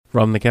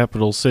From the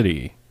capital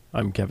city,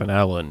 I'm Kevin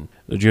Allen.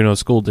 The Juneau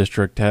School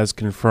District has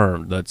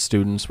confirmed that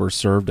students were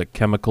served a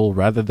chemical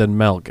rather than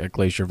milk at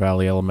Glacier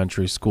Valley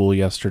Elementary School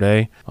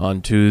yesterday.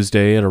 On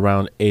Tuesday at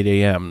around 8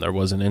 a.m., there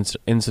was an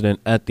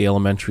incident at the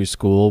elementary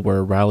school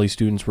where Raleigh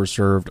students were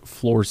served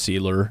floor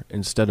sealer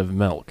instead of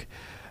milk.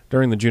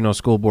 During the Juneau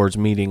School Board's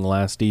meeting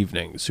last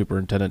evening,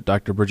 Superintendent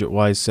Dr. Bridget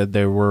Weiss said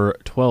there were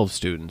 12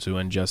 students who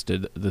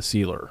ingested the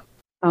sealer.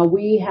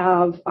 We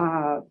have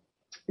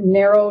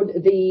narrowed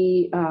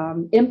the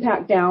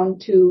impact down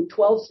to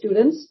 12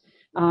 students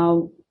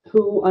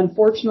who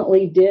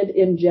unfortunately did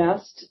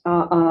ingest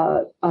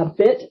a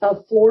bit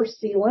of floor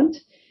sealant.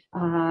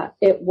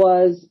 It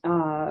was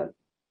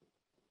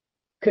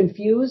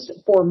confused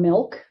for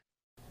milk.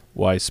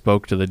 Weiss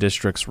spoke to the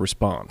district's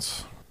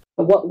response.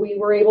 What we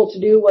were able to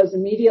do was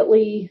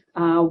immediately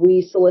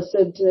we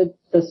solicited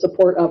the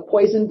support of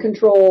poison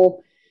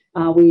control.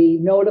 We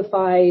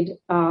notified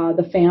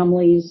the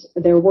families.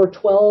 There were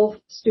 12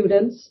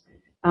 students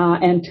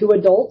and 2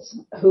 adults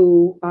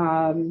who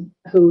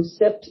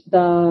sipped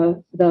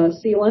the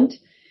sealant.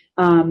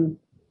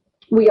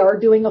 We are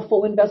doing a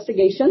full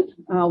investigation.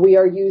 We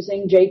are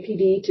using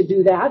JPD to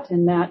do that,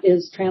 and that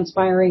is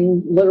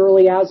transpiring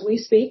literally as we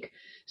speak,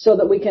 so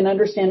that we can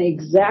understand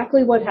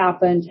exactly what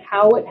happened,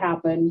 how it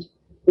happened.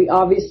 We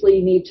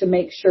obviously need to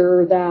make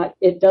sure that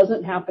it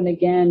doesn't happen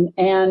again,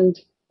 and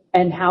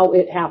how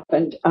it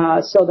happened,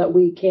 so that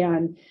we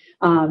can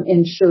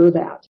ensure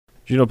that.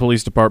 Juneau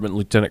Police Department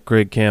Lieutenant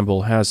Craig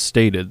Campbell has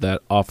stated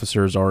that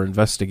officers are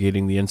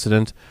investigating the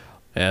incident,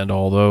 and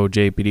although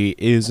JPD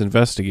is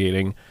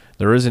investigating,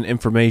 there isn't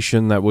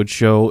information that would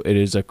show it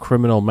is a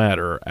criminal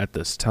matter at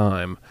this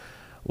time.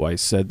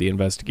 Weiss said the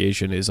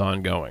investigation is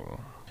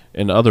ongoing.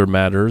 In other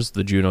matters,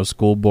 the Juneau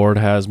School Board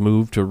has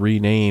moved to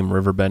rename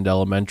Riverbend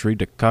Elementary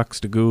to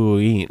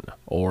digoowú,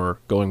 or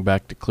going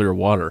back to clear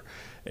water,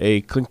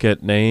 a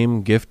Tlingit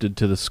name gifted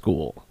to the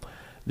school.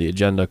 The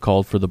agenda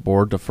called for the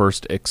board to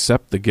first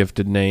accept the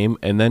gifted name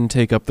and then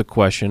take up the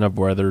question of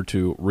whether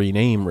to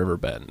rename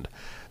Riverbend.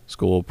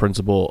 School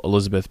Principal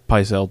Elizabeth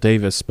Peisel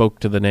Davis spoke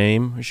to the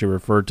name. She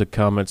referred to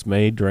comments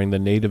made during the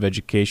Native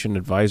Education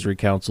Advisory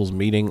Council's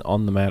meeting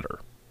on the matter.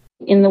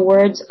 In the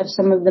words of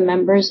some of the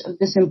members of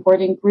this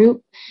important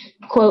group,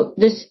 quote,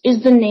 "This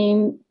is the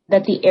name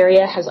that the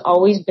area has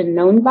always been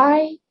known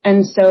by,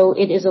 and so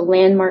it is a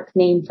landmark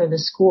name for the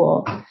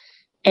school."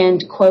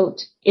 And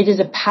quote, "It is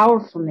a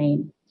powerful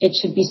name. It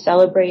should be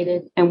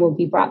celebrated and will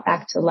be brought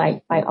back to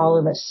life by all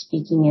of us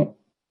speaking it."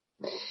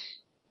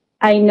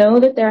 I know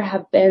that there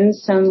have been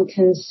some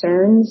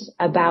concerns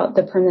about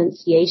the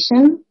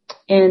pronunciation,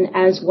 and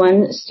as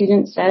one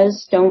student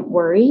says, don't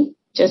worry,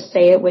 just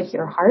say it with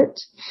your heart.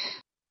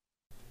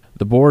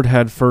 The board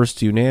had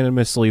first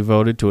unanimously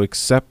voted to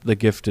accept the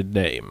gifted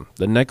name.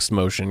 The next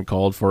motion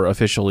called for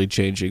officially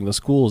changing the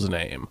school's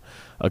name.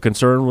 A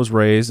concern was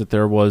raised that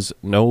there was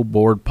no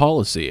board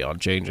policy on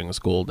changing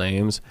school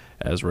names,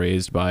 as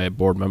raised by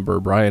board member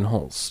Brian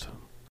Holst.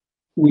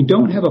 We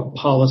don't have a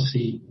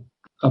policy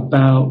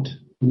about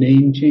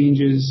name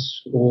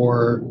changes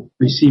or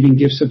receiving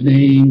gifts of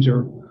names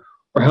or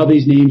how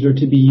these names are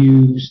to be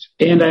used.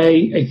 And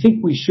I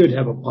think we should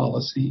have a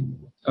policy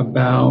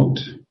about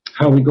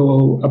how we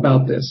go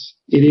about this.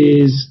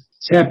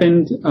 It's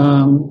happened,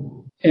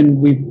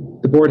 and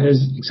the board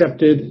has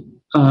accepted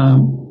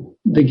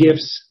the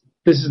gifts.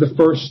 This is the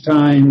first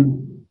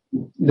time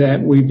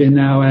that we've been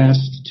now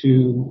asked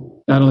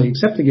to not only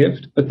accept the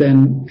gift, but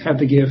then have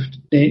the gift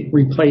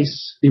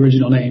replace the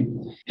original name.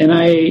 And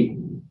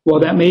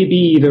while that may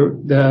be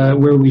the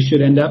where we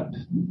should end up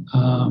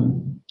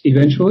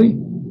eventually,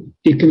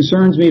 it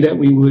concerns me that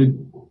we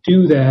would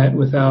do that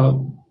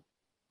without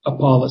a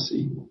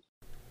policy.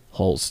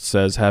 Holst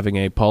says having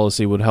a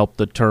policy would help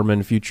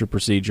determine future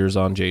procedures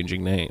on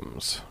changing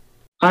names.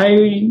 I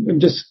am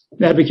just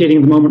advocating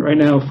at the moment right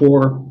now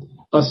for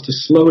us to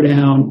slow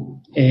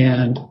down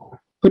and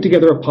put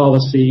together a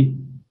policy,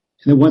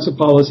 and then once a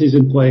policy is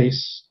in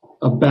place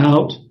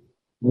about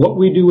what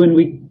we do when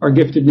we are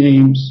gifted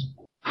names,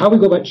 how we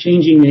go about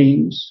changing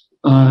names,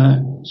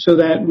 so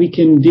that we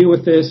can deal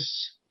with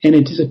this and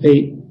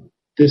anticipate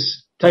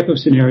this type of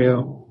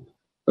scenario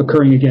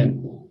occurring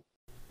again.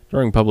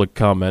 During public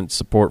comment,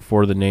 support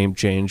for the name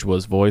change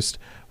was voiced.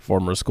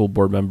 Former school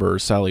board member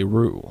Sally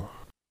Rue.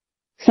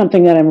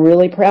 Something that I'm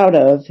really proud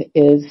of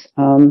is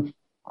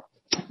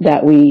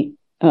that we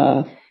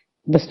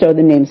bestowed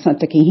the name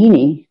Santa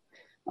Kahini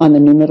on the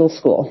new middle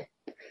school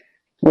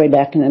way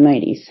back in the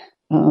 90s.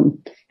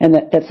 And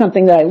that's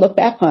something that I look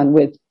back on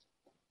with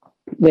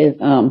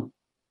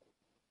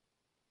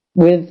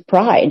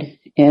pride,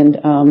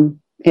 and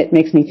it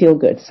makes me feel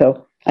good.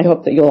 So I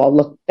hope that you'll all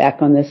look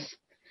back on this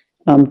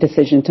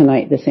decision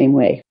tonight the same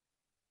way.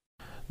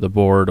 The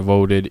board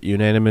voted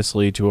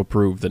unanimously to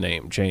approve the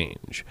name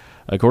change.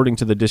 According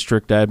to the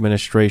district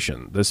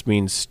administration, this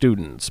means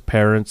students,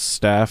 parents,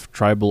 staff,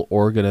 tribal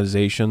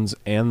organizations,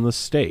 and the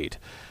state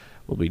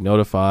will be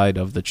notified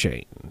of the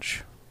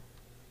change.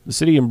 The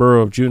City and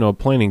Borough of Juneau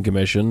Planning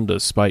Commission,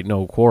 despite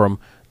no quorum,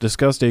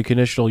 discussed a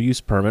conditional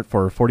use permit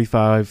for a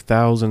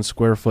 45,000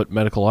 square foot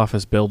medical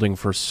office building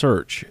for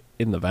Search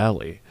in the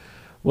valley.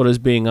 What is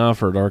being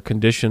offered are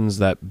conditions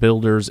that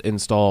builders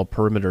install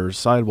perimeter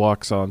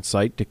sidewalks on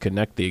site to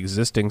connect the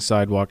existing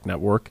sidewalk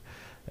network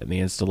and the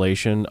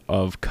installation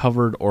of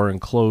covered or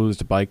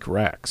enclosed bike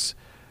racks.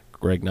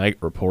 Greg Knight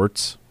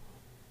reports.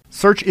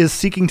 Search is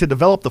seeking to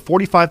develop the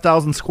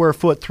 45,000 square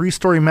foot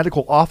three-story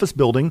medical office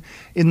building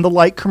in the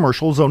light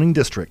commercial zoning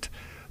district.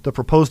 The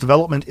proposed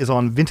development is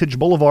on Vintage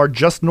Boulevard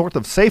just north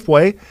of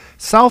Safeway,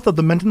 south of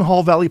the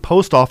Mendenhall Valley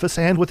Post Office,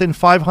 and within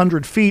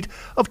 500 feet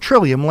of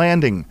Trillium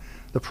Landing.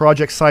 The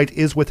project site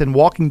is within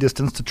walking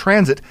distance to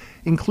transit,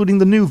 including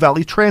the new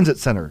Valley Transit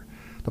Center.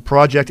 The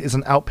project is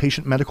an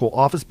outpatient medical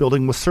office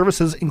building with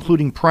services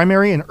including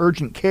primary and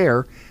urgent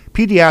care,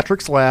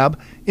 pediatrics lab,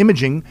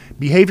 imaging,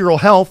 behavioral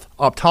health,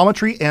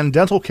 optometry, and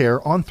dental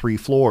care on 3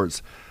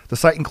 floors. The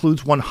site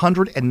includes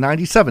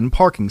 197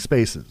 parking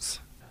spaces.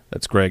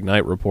 That's Greg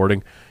Knight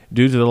reporting.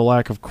 Due to the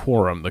lack of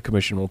quorum, the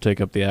Commission will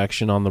take up the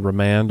action on the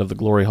remand of the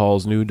Glory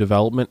Hall's new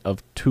development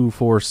of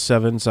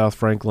 247 South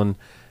Franklin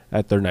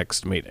at their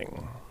next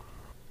meeting.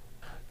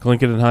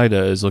 Tlingit and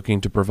Haida is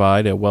looking to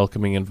provide a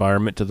welcoming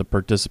environment to the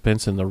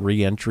participants in the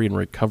Reentry and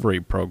Recovery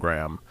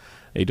Program.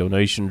 A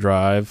donation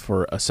drive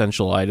for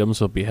essential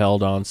items will be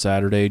held on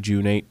Saturday,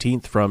 June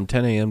 18th from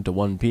 10 a.m. to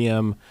 1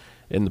 p.m.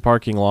 in the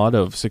parking lot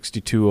of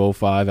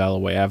 6205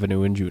 Alloway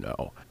Avenue in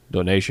Juneau.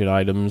 Donation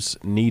items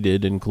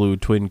needed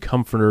include twin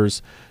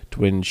comforters,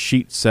 twin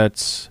sheet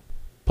sets,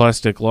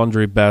 plastic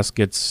laundry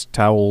baskets,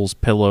 towels,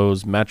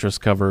 pillows, mattress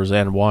covers,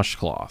 and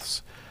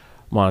washcloths.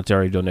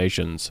 Monetary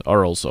donations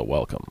are also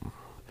welcome.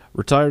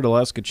 Retired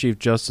Alaska Chief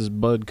Justice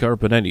Bud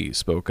Carpeneti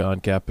spoke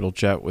on Capital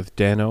Chat with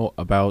Dano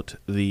about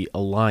the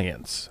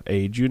Alliance,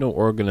 a Juneau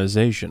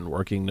organization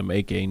working to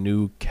make a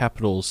new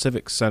Capital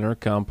Civic Center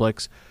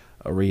complex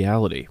a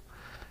reality.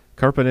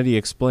 Carpeneti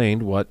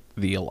explained what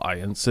the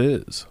Alliance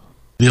is.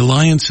 The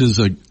Alliance is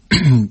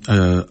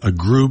a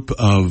group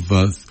of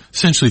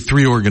essentially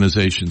 3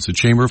 organizations: the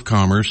Chamber of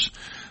Commerce,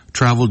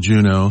 Travel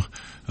Juneau,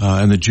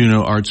 and the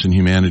Juneau Arts and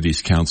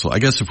Humanities Council. I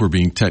guess if we're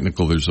being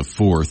technical, there's a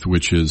 4th,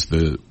 which is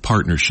the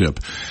Partnership,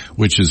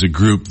 which is a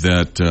group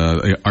that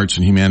Arts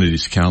and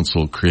Humanities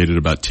Council created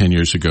about 10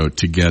 years ago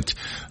to get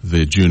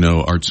the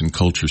Juneau Arts and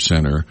Culture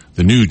Center,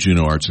 the new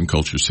Juneau Arts and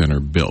Culture Center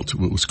built. It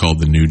was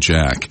called the New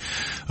Jack.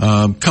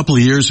 A couple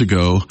of years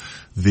ago,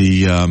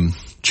 the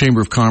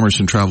Chamber of Commerce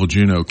and Travel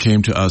Juneau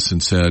came to us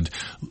and said,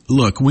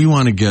 look, we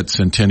want to get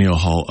Centennial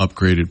Hall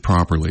upgraded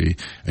properly,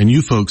 and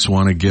you folks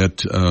want to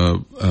get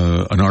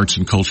an Arts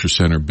and Culture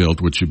Center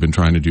built, which you've been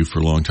trying to do for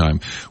a long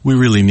time. We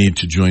really need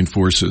to join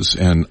forces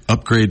and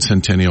upgrade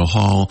Centennial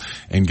Hall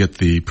and get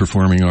the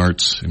performing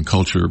arts and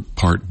culture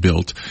part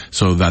built.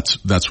 So that's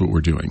what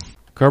we're doing.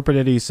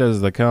 Carpeneti says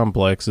the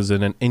complex is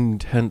in an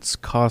intense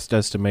cost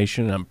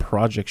estimation and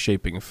project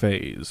shaping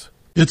phase.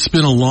 It's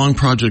been a long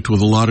project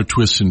with a lot of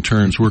twists and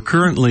turns. We're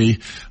currently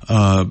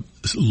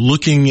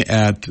looking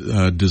at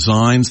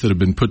designs that have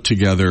been put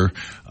together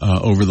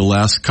over the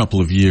last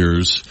couple of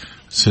years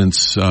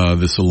since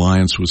this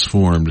alliance was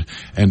formed,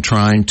 and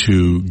trying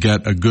to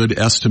get a good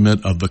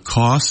estimate of the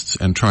costs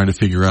and trying to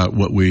figure out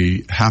what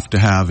we have to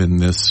have in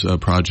this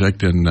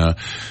project and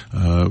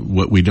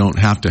what we don't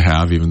have to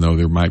have, even though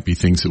there might be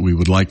things that we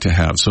would like to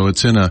have. So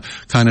it's in a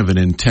kind of an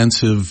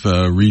intensive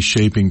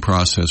reshaping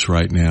process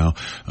right now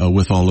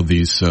with all of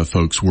these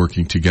folks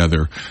working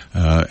together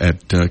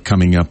at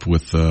coming up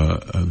with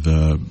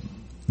the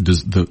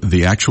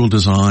actual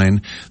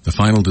design, the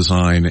final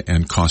design,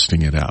 and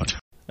costing it out.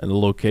 And the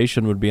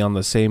location would be on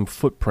the same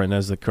footprint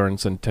as the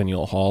current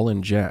Centennial Hall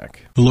in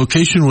Jack. The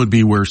location would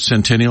be where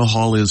Centennial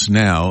Hall is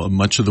now.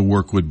 Much of the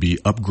work would be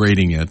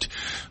upgrading it,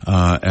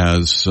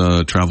 as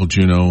Travel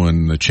Juneau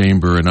and the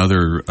Chamber and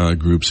other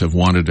groups have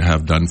wanted to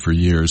have done for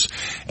years.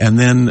 And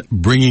then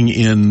bringing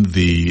in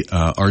the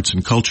arts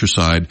and culture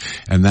side,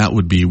 and that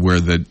would be where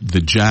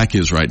the Jack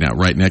is right now,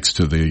 right next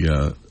to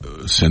the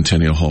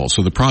Centennial Hall.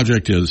 So the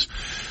project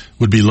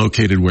would be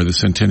located where the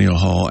Centennial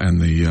Hall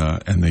and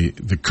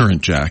the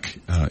current Jack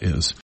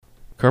is.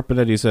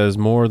 Carpeneti says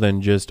more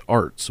than just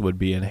arts would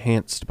be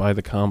enhanced by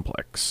the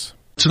complex.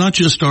 It's not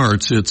just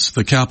arts, it's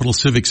the Capital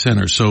Civic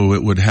Center, so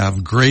it would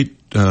have great,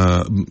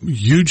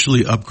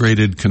 hugely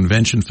upgraded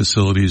convention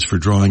facilities for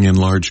drawing in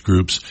large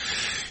groups.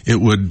 It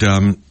would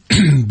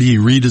be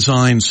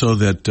redesigned so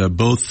that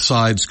both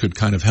sides could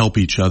kind of help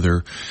each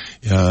other.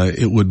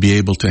 It would be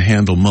able to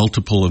handle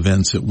multiple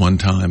events at one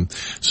time.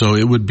 So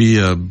it would be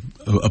a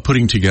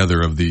putting together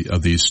of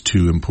these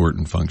 2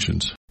 important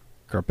functions.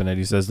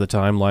 Carpeneti says the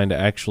timeline to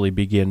actually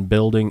begin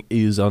building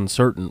is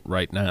uncertain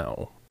right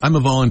now. I'm a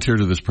volunteer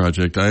to this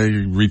project. I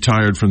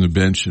retired from the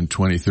bench in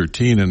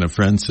 2013, and a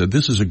friend said,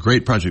 this is a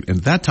great project. And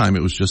that time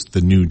it was just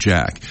the new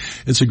Jack.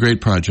 It's a great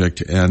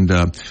project, and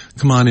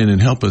come on in and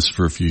help us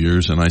for a few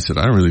years. And I said,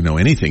 I don't really know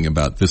anything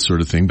about this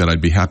sort of thing, but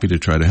I'd be happy to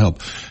try to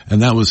help.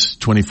 And that was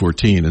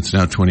 2014. It's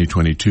now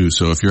 2022.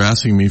 So if you're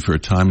asking me for a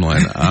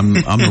timeline, I'm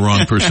the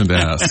wrong person to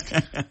ask.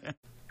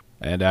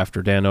 And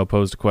after Dano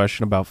posed a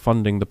question about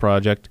funding the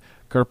project,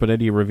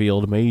 Carpeneti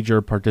revealed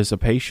major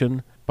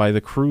participation by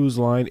the Cruise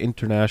Line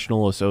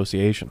International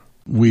Association.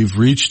 We've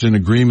reached an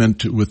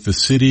agreement with the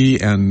city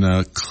and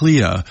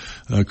CLIA,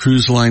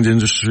 Cruise Line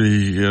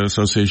Industry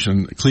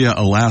Association, CLIA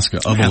Alaska,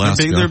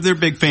 Alaska. They're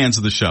big fans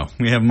of the show.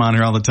 We have them on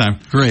here all the time.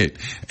 Great.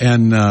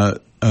 And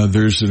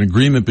there's an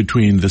agreement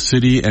between the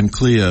city and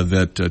CLIA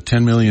that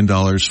 $10 million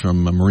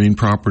from a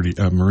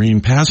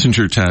marine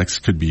passenger tax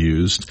could be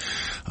used.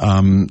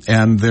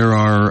 And there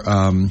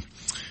are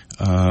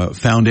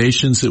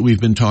foundations that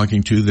we've been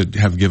talking to that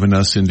have given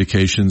us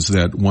indications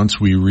that once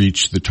we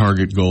reach the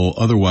target goal,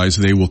 otherwise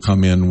they will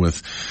come in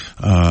with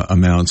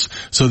amounts.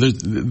 So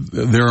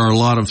there are a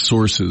lot of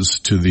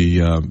sources to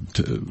a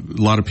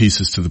lot of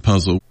pieces to the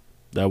puzzle.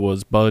 That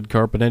was Bud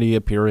Carpeneti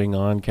appearing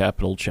on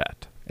Capital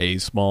Chat. A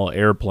small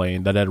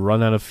airplane that had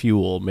run out of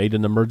fuel made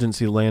an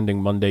emergency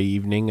landing Monday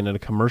evening in a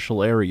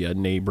commercial area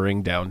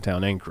neighboring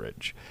downtown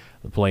Anchorage.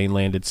 The plane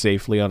landed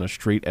safely on a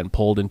street and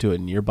pulled into a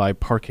nearby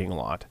parking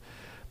lot.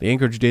 The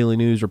Anchorage Daily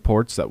News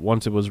reports that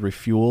once it was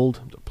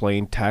refueled, the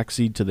plane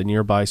taxied to the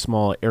nearby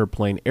small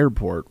airplane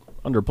airport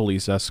under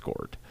police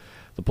escort.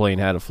 The plane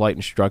had a flight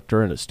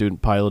instructor and a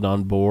student pilot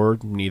on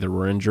board. Neither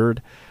were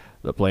injured.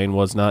 The plane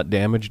was not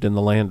damaged in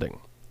the landing.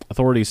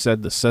 Authorities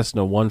said the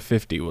Cessna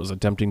 150 was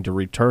attempting to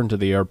return to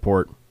the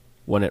airport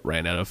when it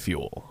ran out of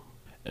fuel.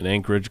 An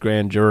Anchorage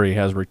grand jury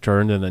has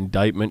returned an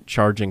indictment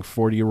charging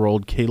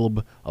 40-year-old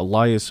Caleb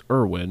Elias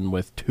Irwin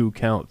with 2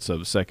 counts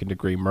of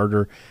second-degree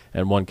murder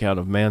and 1 count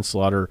of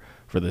manslaughter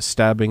for the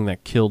stabbing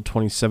that killed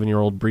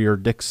 27-year-old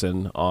Breer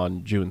Dixon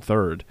on June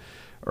 3rd.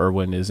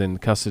 Irwin is in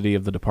custody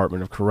of the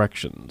Department of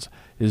Corrections.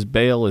 His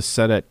bail is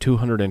set at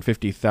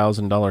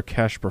 $250,000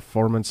 cash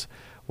performance,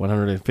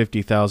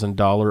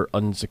 $150,000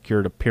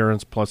 unsecured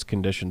appearance plus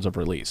conditions of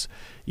release.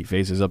 He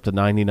faces up to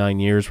 99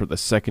 years for the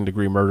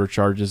second-degree murder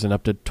charges and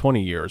up to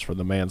 20 years for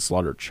the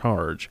manslaughter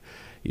charge.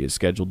 He is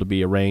scheduled to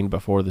be arraigned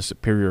before the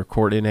Superior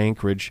Court in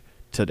Anchorage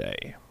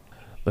today.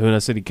 The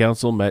Hoonah City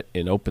Council met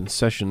in open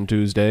session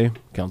Tuesday.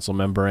 Council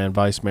member and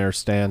Vice Mayor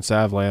Stan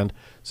Savland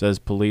says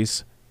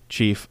Police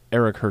Chief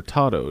Eric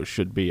Hurtado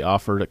should be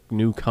offered a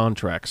new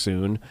contract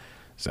soon.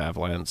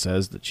 Savland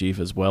says the chief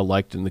is well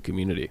liked in the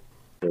community.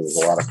 There was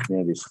a lot of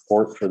community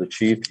support for the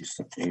chief.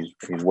 He's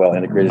well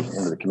integrated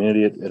into the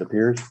community, it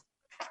appears.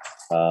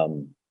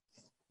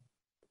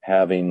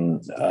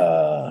 Having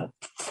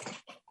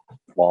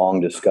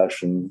long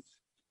discussion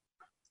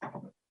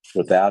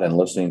with that and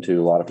listening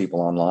to a lot of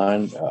people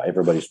online,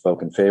 everybody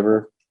spoke in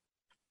favor.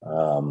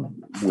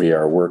 We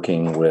are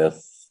working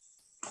with,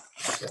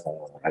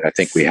 I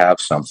think we have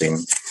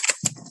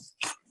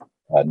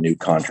a new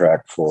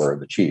contract for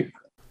the chief.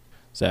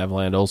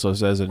 Savland also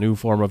says a new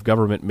form of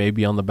government may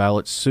be on the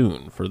ballot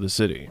soon for the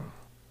city.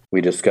 We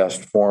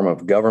discussed form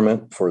of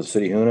government for the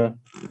city of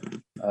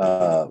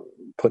Hoonah,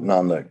 putting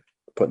on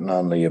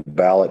the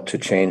ballot to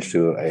change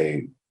to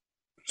a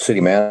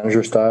city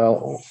manager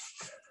style,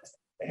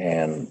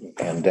 and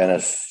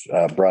Dennis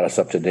brought us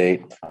up to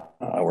date.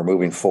 We're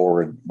moving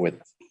forward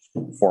with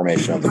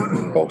formation of the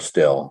borough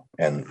still,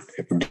 and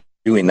if we're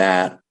doing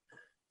that,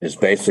 is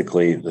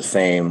basically the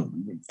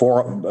same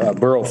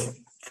borough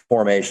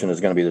formation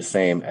is going to be the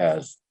same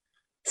as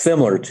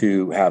similar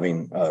to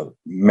having a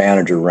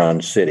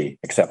manager-run city,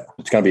 except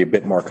it's going to be a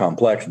bit more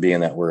complex, being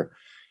that we're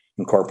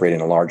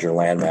incorporating a larger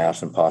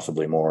landmass and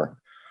possibly more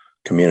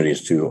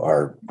communities to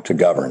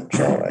govern.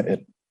 So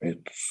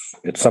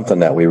it's something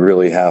that we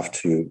really have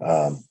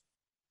to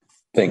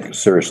think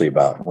seriously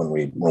about when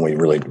we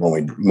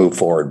move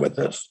forward with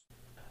this.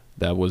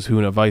 That was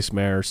Hoonah Vice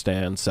Mayor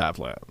Stan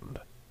Savland.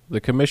 The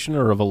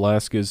commissioner of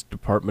Alaska's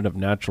Department of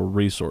Natural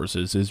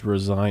Resources is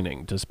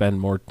resigning to spend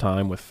more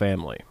time with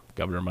family.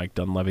 Governor Mike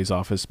Dunleavy's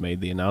office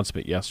made the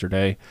announcement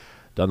yesterday.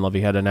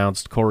 Dunleavy had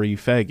announced Corey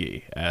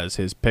Faggy as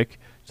his pick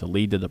to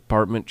lead the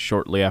department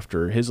shortly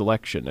after his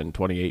election in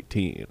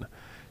 2018.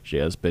 She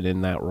has been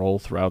in that role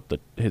throughout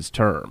his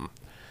term.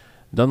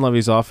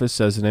 Dunleavy's office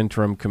says an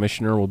interim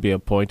commissioner will be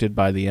appointed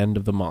by the end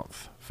of the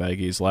month.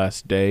 Faggy's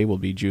last day will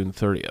be June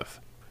 30th.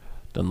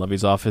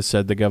 Dunleavy's office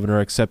said the governor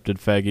accepted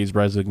Faggy's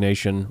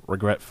resignation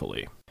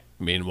regretfully.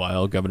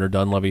 Meanwhile, Governor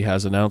Dunleavy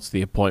has announced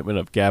the appointment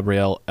of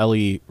Gabrielle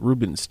Ellie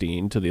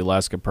Rubenstein to the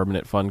Alaska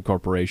Permanent Fund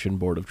Corporation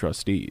Board of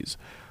Trustees.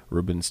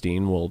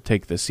 Rubenstein will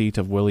take the seat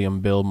of William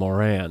Bill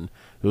Moran,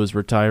 who is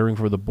retiring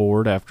from the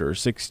board after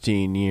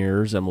 16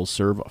 years and will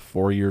serve a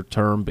 4-year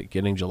term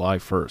beginning July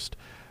 1st.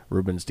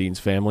 Rubenstein's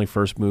family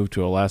first moved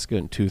to Alaska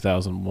in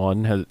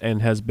 2001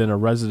 and has been a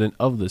resident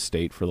of the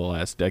state for the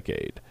last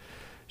decade.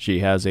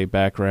 She has a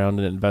background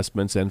in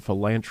investments and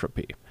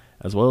philanthropy,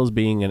 as well as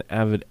being an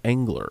avid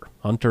angler,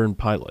 hunter, and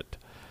pilot.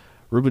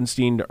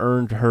 Rubenstein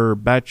earned her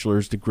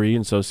bachelor's degree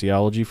in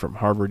sociology from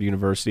Harvard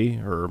University,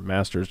 her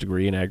master's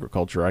degree in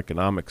agriculture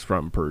economics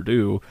from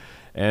Purdue,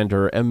 and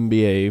her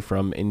MBA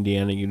from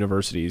Indiana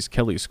University's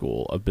Kelley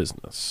School of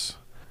Business.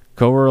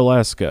 Coeur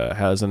Alaska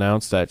has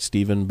announced that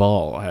Stephen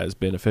Ball has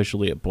been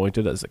officially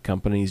appointed as the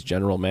company's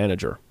general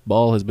manager.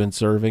 Ball has been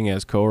serving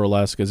as Coeur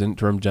Alaska's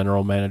interim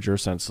general manager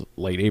since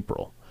late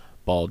April.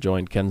 Ball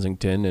joined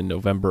Kensington in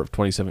November of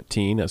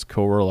 2017 as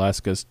CORE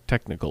Alaska's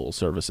Technical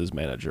Services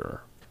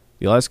Manager.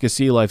 The Alaska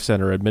SeaLife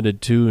Center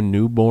admitted 2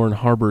 newborn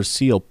harbor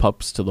seal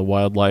pups to the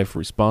Wildlife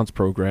Response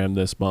Program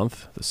this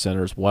month. The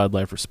center's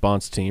wildlife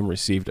response team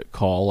received a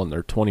call on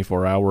their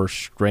 24-hour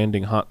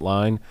stranding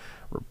hotline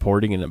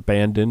reporting an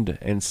abandoned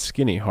and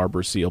skinny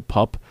harbor seal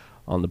pup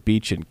on the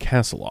beach in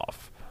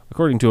Castleoff.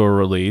 According to a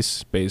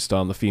release, based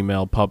on the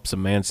female pup's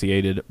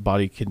emaciated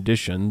body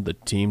condition, the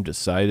team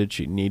decided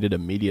she needed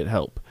immediate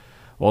help.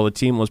 While the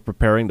team was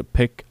preparing to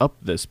pick up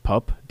this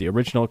pup, the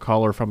original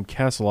caller from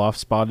Castleoff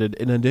spotted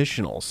an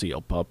additional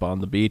seal pup on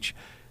the beach,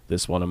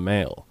 this one a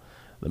male.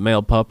 The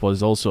male pup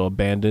was also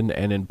abandoned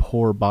and in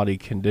poor body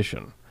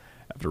condition.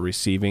 After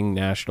receiving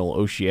National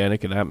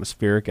Oceanic and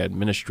Atmospheric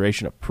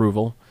Administration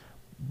approval,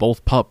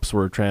 both pups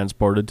were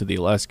transported to the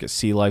Alaska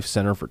SeaLife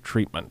Center for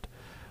treatment.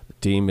 The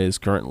team is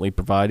currently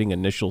providing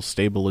initial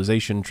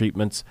stabilization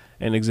treatments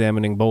and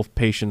examining both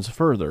patients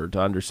further to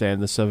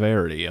understand the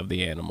severity of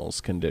the animal's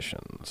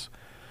conditions.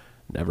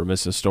 Never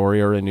miss a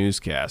story or a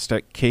newscast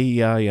at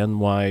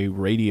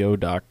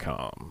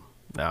KEINYradio.com.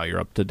 Now you're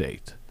up to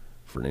date.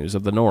 For News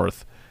of the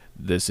North,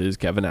 this is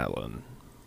Kevin Allen.